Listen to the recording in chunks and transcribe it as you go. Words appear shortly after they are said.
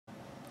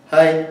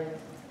Hi,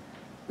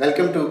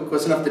 welcome to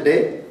question of the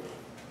day.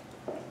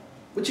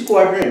 Which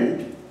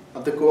quadrant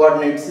of the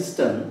coordinate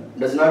system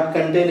does not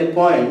contain a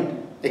point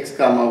x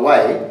comma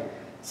y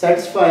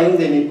satisfying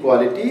the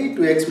inequality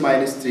 2x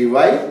minus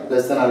 3y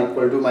less than or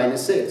equal to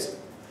minus 6?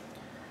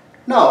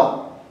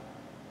 Now,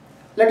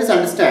 let us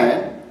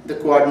understand the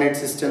coordinate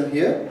system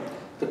here.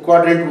 The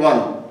quadrant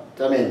 1,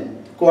 the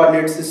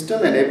coordinate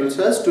system enables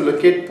us to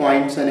locate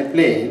points on a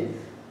plane,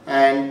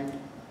 and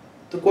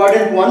the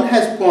quadrant 1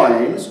 has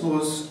points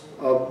whose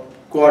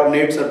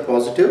coordinates are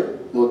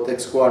positive, both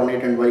x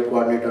coordinate and y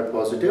coordinate are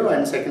positive,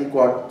 and second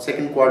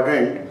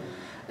quadrant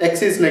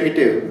x is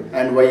negative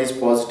and y is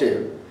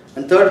positive,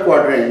 and third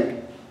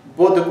quadrant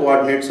both the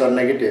coordinates are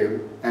negative,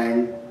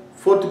 and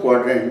fourth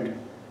quadrant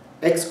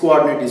x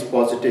coordinate is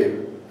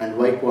positive and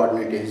y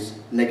coordinate is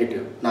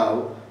negative.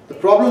 Now the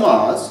problem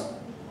asks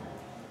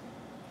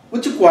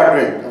which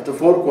quadrant of the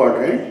four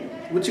quadrant,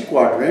 which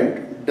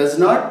quadrant does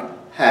not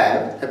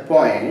have a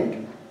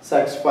point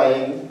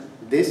satisfying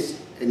this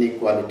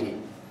inequality.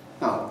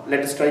 Now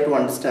let us try to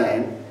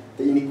understand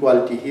the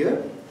inequality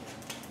here.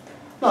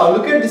 Now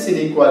look at this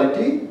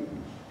inequality.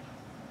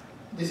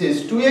 This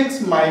is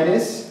 2x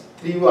minus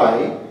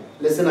 3y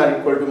less than or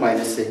equal to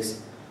minus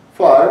 6.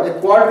 For a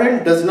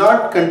quadrant does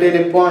not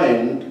contain a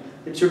point,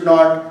 it should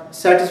not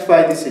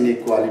satisfy this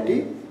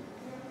inequality.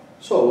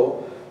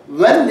 So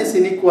when this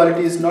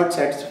inequality is not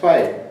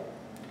satisfied,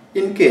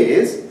 in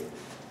case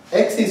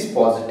x is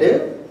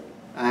positive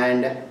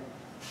and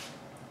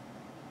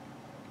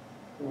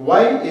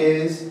y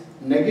is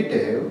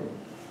negative,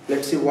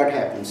 let's see what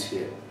happens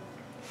here.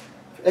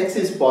 If x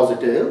is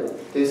positive,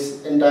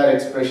 this entire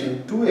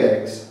expression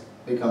 2x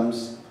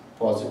becomes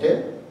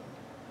positive,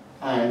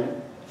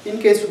 and in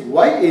case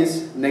y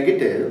is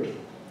negative,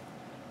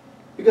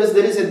 because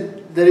there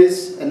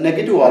is a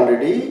negative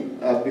already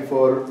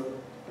before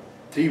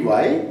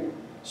 3y,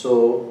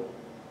 so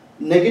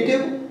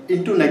negative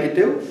into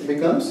negative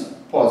becomes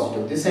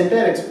positive. This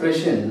entire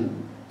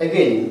expression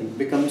again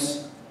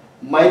becomes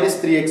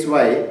minus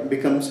 3xy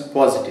becomes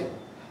positive.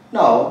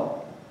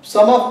 Now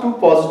sum of two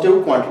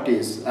positive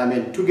quantities,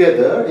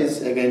 together,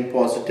 is again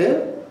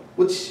positive,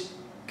 which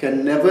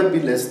can never be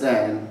less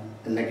than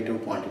a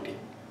negative quantity.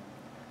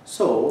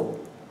 So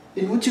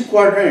in which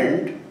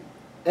quadrant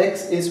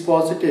x is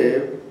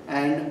positive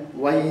and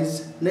y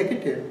is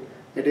negative?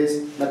 It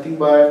is nothing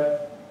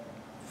but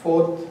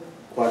fourth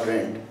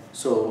quadrant.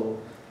 So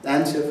the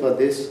answer for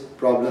this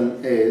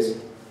problem is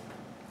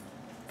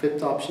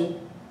fifth option.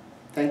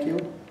 Thank you.